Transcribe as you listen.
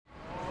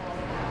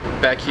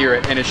Back here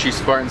at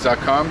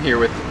NSUSpartans.com, here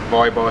with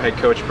volleyball head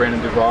coach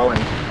Brandon Duvall.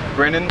 And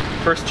Brandon,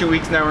 first 2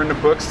 weeks now are in the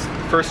books.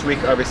 First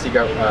week obviously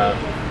got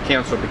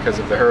canceled because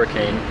of the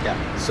hurricane.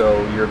 Yeah.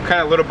 So you're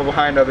kind of a little bit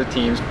behind other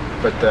teams,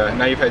 but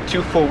now you've had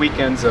 2 full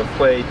weekends of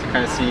play to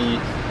kind of see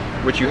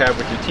what you have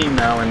with your team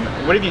now.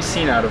 And what have you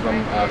seen out of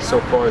them so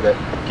far that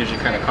gives you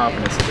kind of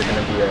confidence that they're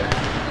going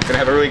to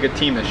have a really good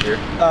team this year?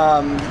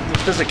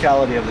 The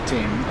physicality of the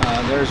team.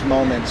 There's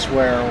moments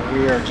where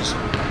we are just,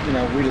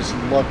 we just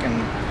look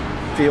and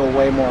feel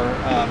way more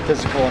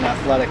physical and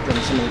athletic than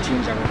some of the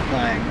teams that we're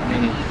playing.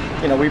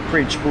 I mean, we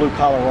preach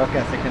blue-collar work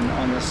ethic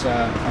on this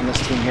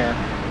team here,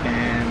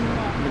 and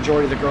the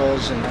majority of the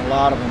girls and a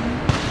lot of them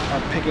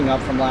are picking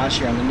up from last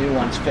year, and the new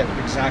ones fit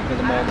exactly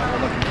the mold that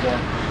we're looking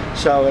for.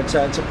 So it's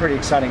a pretty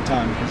exciting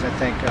time because I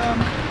think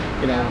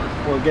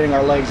we're getting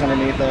our legs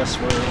underneath us.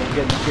 We're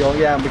getting the feel.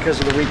 Yeah,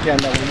 because of the weekend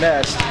that we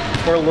missed,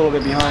 we're a little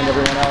bit behind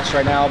everyone else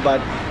right now.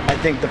 But I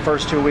think the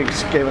first 2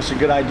 weeks gave us a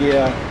good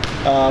idea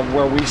of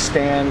where we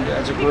stand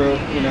as a group.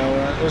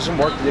 There's some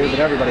work to do, but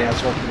everybody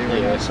has work to do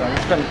right now. So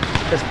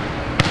it's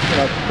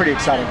pretty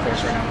exciting for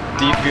us right now.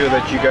 Do you feel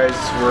that you guys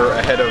were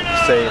ahead of,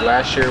 say,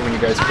 last year when you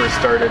guys first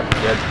started?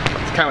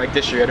 It's kind of like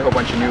this year. You had a whole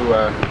bunch of new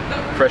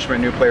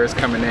freshmen, new players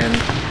coming in,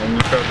 and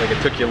you felt like it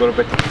took you a little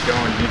bit to get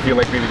going. Do you feel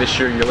like maybe this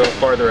year you're a little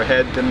farther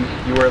ahead than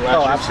you were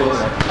last year? Oh,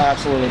 absolutely. I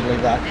absolutely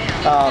believe that.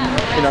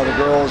 The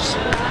girls,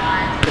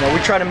 we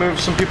try to move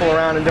some people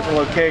around in different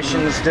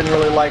locations. Didn't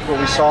really like what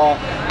we saw.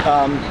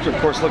 Of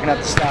course, looking at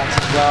the stats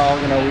as well,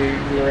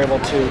 we were able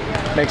to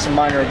make some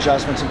minor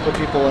adjustments and put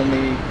people in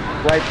the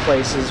right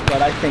places.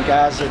 But I think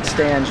as it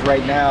stands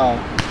right now,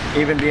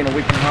 even being a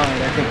week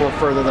behind, I think we're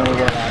further than we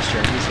were last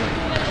year, easily.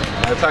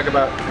 Talk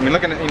about,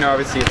 looking at,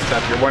 obviously it's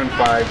tough. You're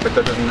 1-5, but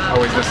that doesn't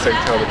always necessarily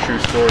tell the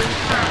true story.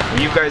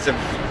 You guys have,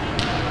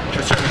 to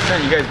a certain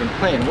extent, you guys have been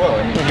playing well.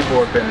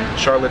 People have been,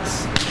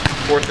 Charlotte's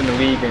 4th in the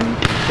league in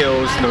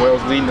kills,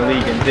 Noel's leading the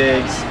league in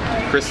digs,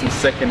 Kristen's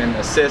 2nd in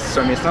assists.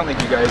 So it's not like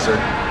you guys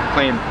are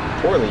playing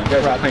poorly. You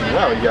guys are playing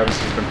well. You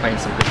obviously have been playing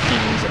some good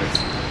teams, and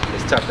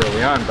it's tough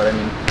early on. But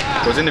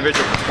those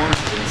individual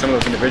performances, and some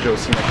of those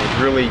individuals seem like they've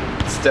really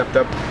stepped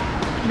up.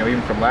 Even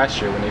from last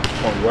year when they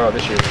performed well.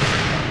 This year,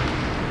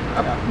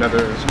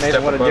 another it's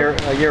amazing what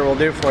a year will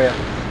do for you.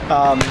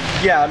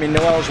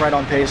 Noelle's right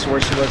on pace where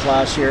she was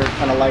last year,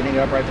 kind of lighting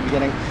up right at the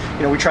beginning.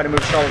 We tried to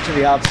move Charlotte to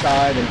the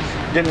outside and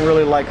didn't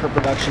really like her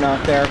production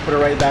out there. Put her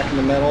right back in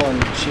the middle, and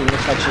she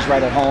looks like she's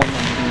right at home,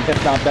 and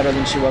if not better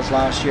than she was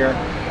last year.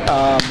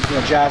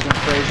 Jasmine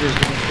Frazier's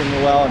doing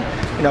extremely well,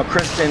 and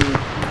Kristen.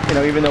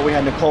 Even though we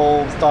had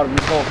Nicole, thought of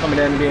Nicole coming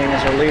in being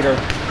as our leader,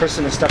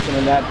 Kristen has stepped into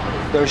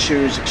those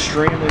shoes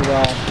extremely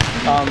well.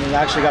 And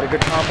actually got a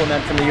good compliment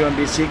from the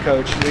UMBC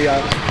coach. We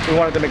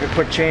wanted to make a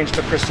quick change,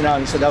 took Kristen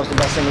out, and he said that was the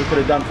best thing we could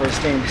have done for his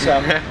team.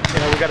 So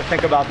we got to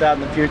think about that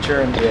in the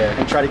future and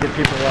try to get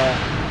people,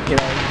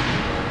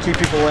 keep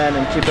people in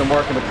and keep them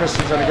working. But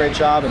Kristen's done a great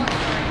job,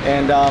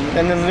 and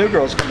then the new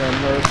girls come in,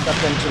 who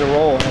stepped into the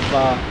role and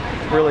have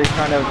really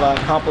kind of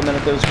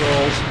complimented those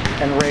girls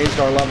and raised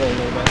our level a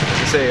little bit. As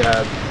you say,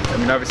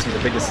 obviously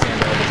the biggest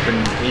standout has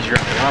been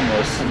Adriana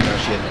Ramos.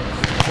 She had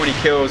 20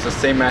 kills, the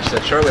same match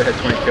that Charlotte had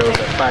 20 kills,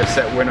 that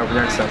 5-set win over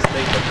Youngstown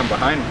State, but come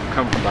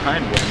from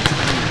behind win.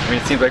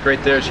 It seems like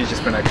right there she's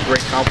just been a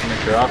great compliment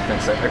to your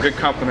offense, a good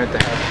compliment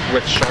to have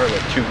with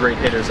Charlotte, 2 great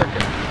hitters that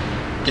can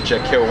get you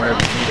a kill whenever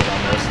you need it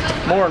almost.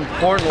 More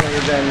importantly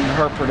than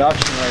her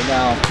production right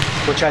now,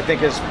 which I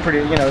think is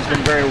pretty, has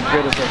been very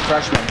good as a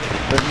freshman,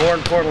 but more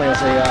importantly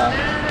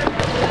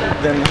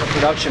than her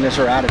production is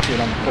her attitude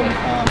on the court.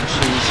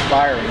 She's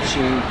fiery.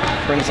 She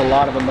brings a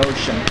lot of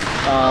emotion.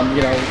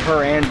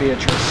 Her and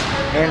Beatrice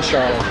and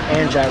Charlotte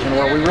and Jasmine,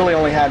 where we really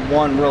only had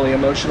one really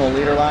emotional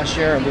leader last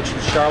year, which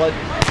was Charlotte,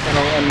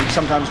 and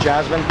sometimes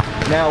Jasmine.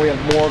 Now we have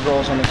more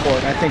girls on the court.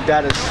 And I think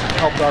that has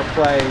helped our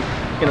play,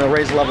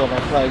 raise the level of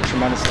our play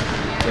tremendously.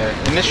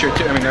 Yeah, and this year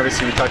too,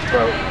 obviously we talked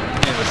about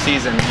the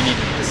season, you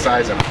needed the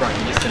size up front.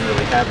 You just didn't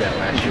really have that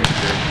last year.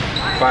 You're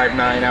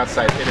 5'9"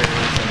 outside hitters,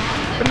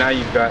 but now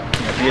you've got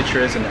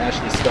Beatrice and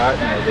Ashley Scott.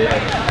 They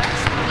had,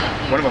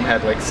 one of them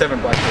had like 7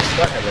 blocks.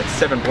 Scott had like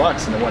 7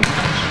 blocks in the one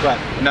match. Right.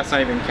 And that's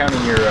not even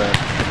counting your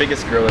the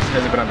biggest girl that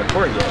hasn't been on the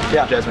court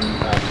yet, Jasmine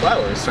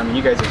Flowers. So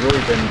you guys have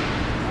really been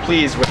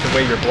pleased with the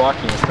way your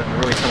blocking is starting to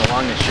really come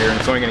along this year, and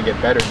it's only going to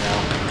get better now.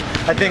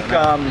 I think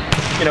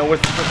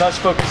with us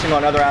focusing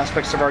on other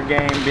aspects of our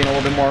game, being a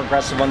little bit more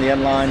aggressive on the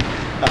end line,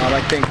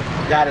 I think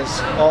that is,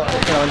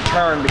 in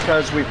turn,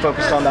 because we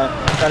focused on that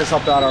has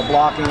helped out our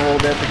blocking a little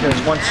bit, because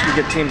once you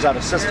get teams out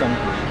of system,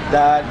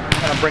 that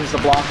kind of brings the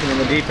blocking and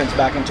the defense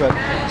back into it.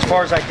 As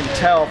far as I can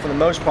tell, for the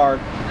most part,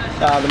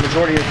 the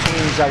majority of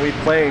teams that we've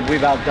played,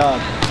 we've outdone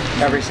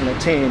every single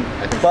team,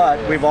 but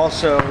we've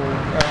also,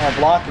 our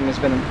blocking has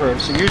been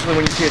improved. So usually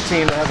when you see a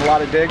team that has a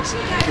lot of digs,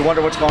 you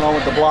wonder what's going on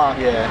with the block.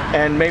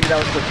 And maybe that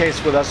was the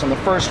case with us on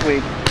the first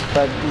week,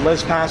 but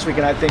this past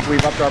weekend I think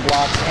we've upped our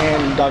blocks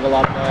and dug a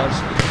lot of balls.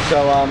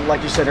 So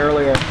like you said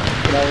earlier,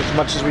 as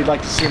much as we'd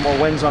like to see more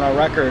wins on our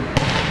record,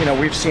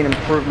 we've seen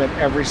improvement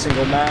every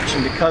single match,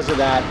 and because of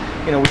that,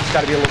 you know, we just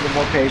got to be a little bit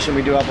more patient.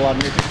 We do have a lot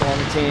of new people on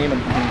the team, and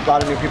a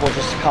lot of new people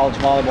just college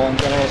volleyball in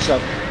general. So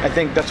I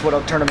think that's what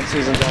a tournament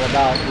season is all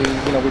about.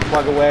 We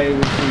plug away,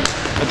 we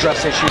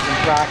address issues in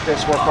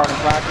practice, work hard in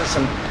practice,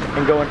 and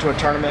go into a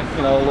tournament,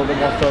 you know, a little bit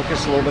more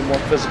focused, a little bit more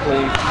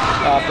physically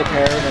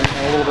prepared, and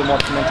a little bit more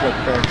mentally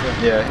prepared too.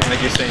 Yeah, and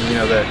like you're saying, you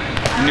know, the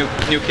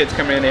new kids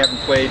coming in, they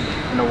haven't played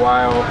in a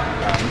while,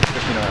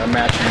 you know, a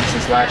match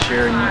since last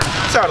year, and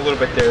you saw it a little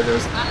bit there. There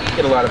was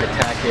a lot of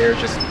attack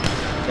errors, just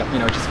you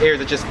know, just errors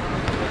that just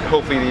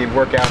hopefully they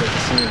work out as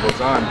the season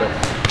goes on. But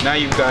now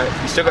you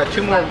still got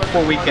 2 more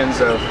full weekends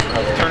of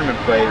tournament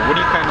play. What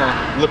are you kind of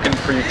looking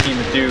for your team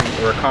to do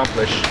or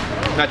accomplish?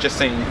 Not just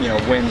saying, you know,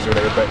 wins or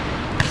whatever, but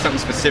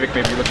something specific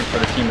maybe you're looking for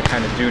the team to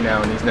kind of do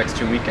now in these next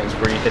 2 weekends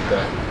where you hit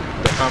the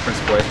conference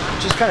play.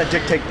 Just kind of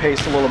dictate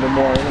pace a little bit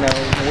more. You know,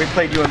 when we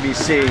played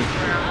UMBC,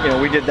 you know,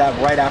 we did that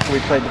right after we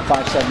played the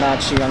 5-set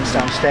match to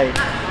Youngstown State,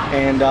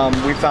 and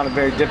we found it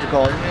very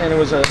difficult. And it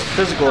was a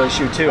physical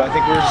issue too. I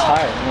think we were just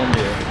tired. And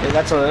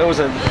it was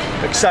an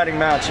exciting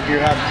match if you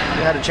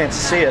had a chance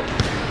to see it.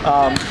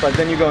 But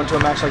then you go into a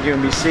match like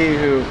UMBC,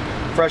 who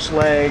fresh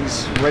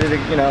legs, ready to,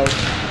 you know,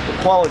 the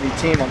quality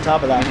team on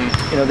top of that.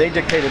 You know, they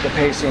dictated the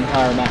pace the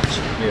entire match.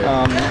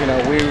 You know,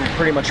 we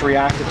pretty much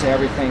reacted to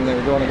everything they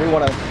were doing. We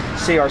want to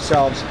see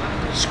ourselves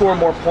score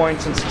more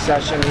points in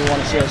succession. We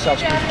want to see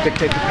ourselves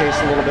dictate the pace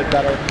a little bit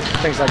better,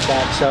 things like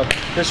that. So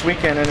this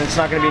weekend, and it's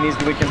not going to be an easy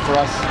weekend for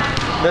us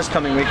this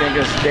coming weekend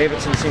because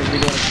Davidson seems to be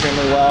doing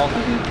extremely well.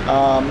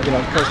 You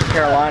know, Coastal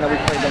Carolina, we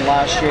played them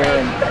last year,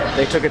 and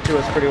they took it to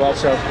us pretty well.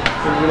 So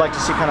we'd like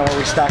to see kind of where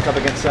we stack up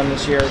against them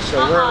this year.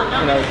 So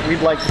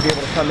we'd like to be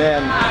able to come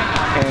in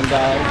and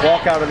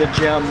walk out of the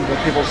gym with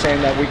people saying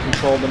that we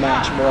controlled the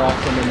match more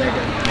often than they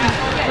did.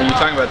 When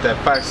you're talking about that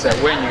 5-set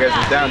win, you guys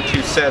were down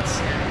 2 sets.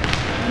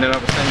 And then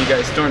all of a sudden you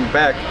guys stormed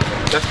back.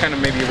 That's kind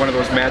of maybe one of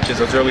those matches,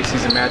 those early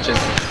season matches,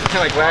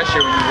 kind of like last year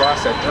when you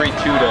lost that 3-2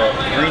 to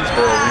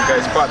Greensboro, when you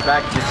guys fought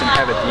back, just didn't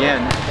have it at the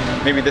end.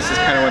 Maybe this is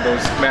kind of one of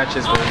those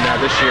matches where now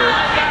this year,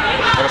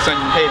 all of a sudden,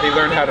 hey, they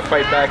learned how to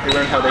fight back, they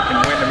learned how they can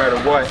win no matter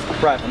what.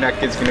 Right. And that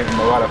gives them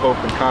a lot of hope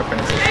and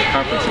confidence as the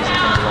conference season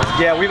comes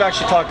along. Yeah, we've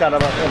actually talked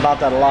about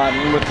that a lot.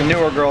 And with the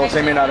newer girls,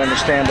 they may not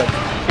understand, but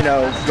you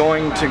know,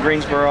 going to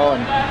Greensboro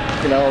and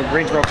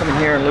Greensboro coming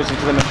here and losing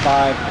to them in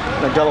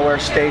 5. You know, Delaware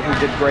State, who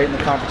did great in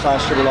the conference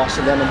last year, we lost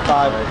to them in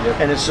 5.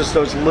 And it's just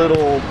those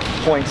little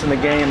points in the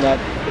game that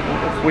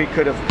if we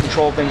could have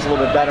controlled things a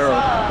little bit better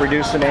or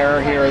reduced an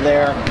error here or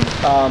there,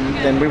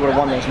 then we would have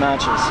won those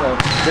matches. So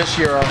this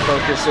year our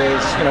focus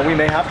is, you know, we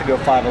may have to go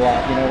 5 a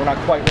lot. You know, we're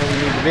not quite where we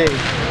need to be,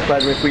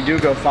 but if we do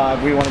go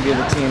 5, we want to be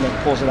the team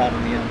that pulls it out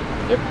in the end.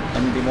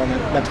 And be more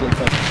mentally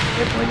focused.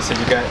 Like you said,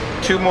 you got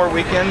 2 more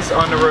weekends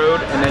on the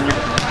road, and then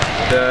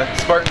the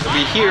Spartans will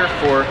be here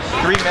for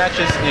 3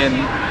 matches in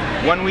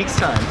 1 week's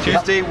time.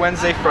 Tuesday,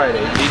 Wednesday, Friday,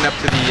 leading up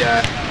to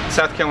the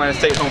South Carolina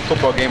State home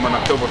football game on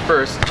October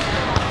 1st.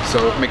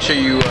 So make sure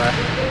you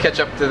catch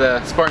up to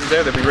the Spartans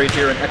there. They'll be right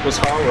here in Eccles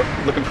Hall.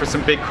 We're looking for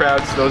some big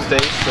crowds those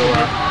days. So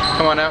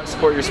come on out and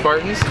support your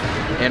Spartans.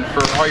 And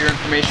for all your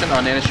information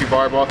on NSU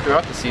volleyball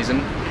throughout the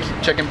season,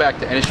 keep checking back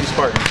to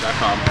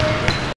nsuspartans.com.